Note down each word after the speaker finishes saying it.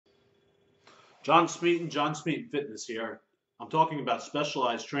John Smeaton, John Smeaton Fitness here. I'm talking about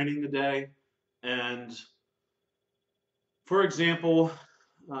specialized training today. And for example,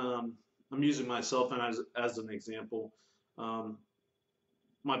 um, I'm using myself as an example. Um,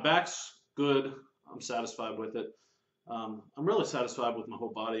 my back's good. I'm satisfied with it. I'm really satisfied with my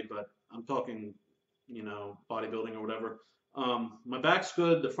whole body, but I'm talking, bodybuilding or whatever. My back's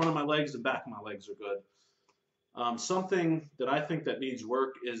good. The front of my legs, the back of my legs are good. Something that I think that needs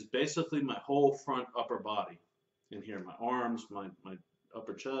work is basically my whole front upper body in here, my arms, my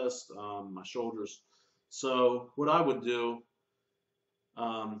upper chest, my shoulders. So what I would do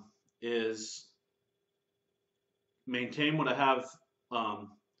um, is maintain what I have,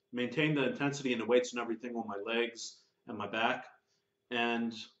 um, maintain the intensity and the weights and everything on my legs and my back,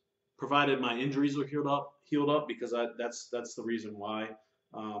 and provided my injuries are healed up because that's the reason why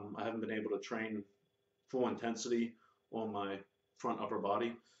I haven't been able to train full intensity on my front upper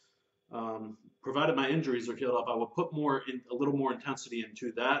body. Provided my injuries are healed up, I will put a little more intensity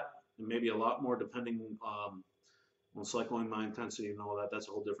into that, and maybe a lot more depending on cycling my intensity and all that. That's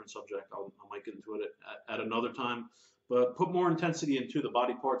a whole different subject. I might get into it at another time. But put more intensity into the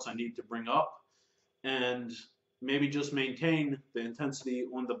body parts I need to bring up, and maybe just maintain the intensity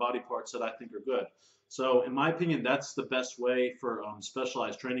on the body parts that I think are good. So, in my opinion, that's the best way for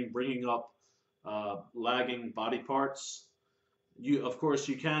specialized training, bringing up lagging body parts. Of course,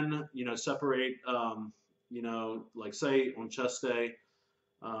 you can, separate, like say on chest day,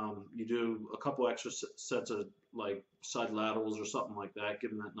 you do a couple extra sets of like side laterals or something like that,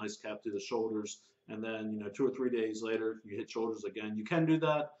 giving that nice cap to the shoulders, and then 2 or 3 days later you hit shoulders again. You can do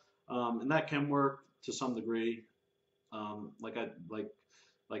that, and that can work to some degree. Like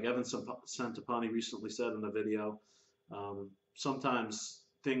Evan Santapani recently said in the video, sometimes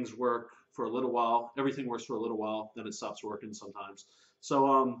things work for a little while. Everything works for a little while, then it stops working sometimes.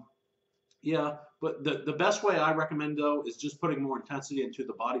 So yeah, but the best way I recommend though is just putting more intensity into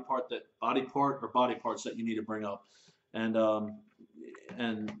the body part or body parts that you need to bring up, and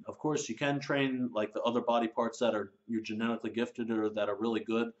of course you can train like the other body parts that are you're genetically gifted or that are really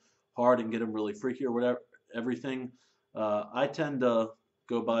good hard and get them really freaky or whatever everything. I tend to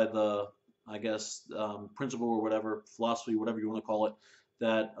go by the I guess principle or whatever philosophy whatever you want to call it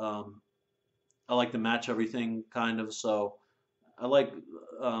that I like to match everything kind of so. I like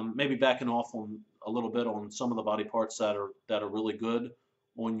maybe backing off on a little bit on some of the body parts that are really good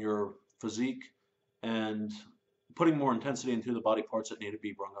on your physique, and putting more intensity into the body parts that need to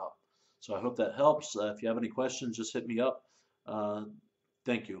be brought up. So I hope that helps. If you have any questions, just hit me up. Uh,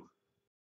 Thank you.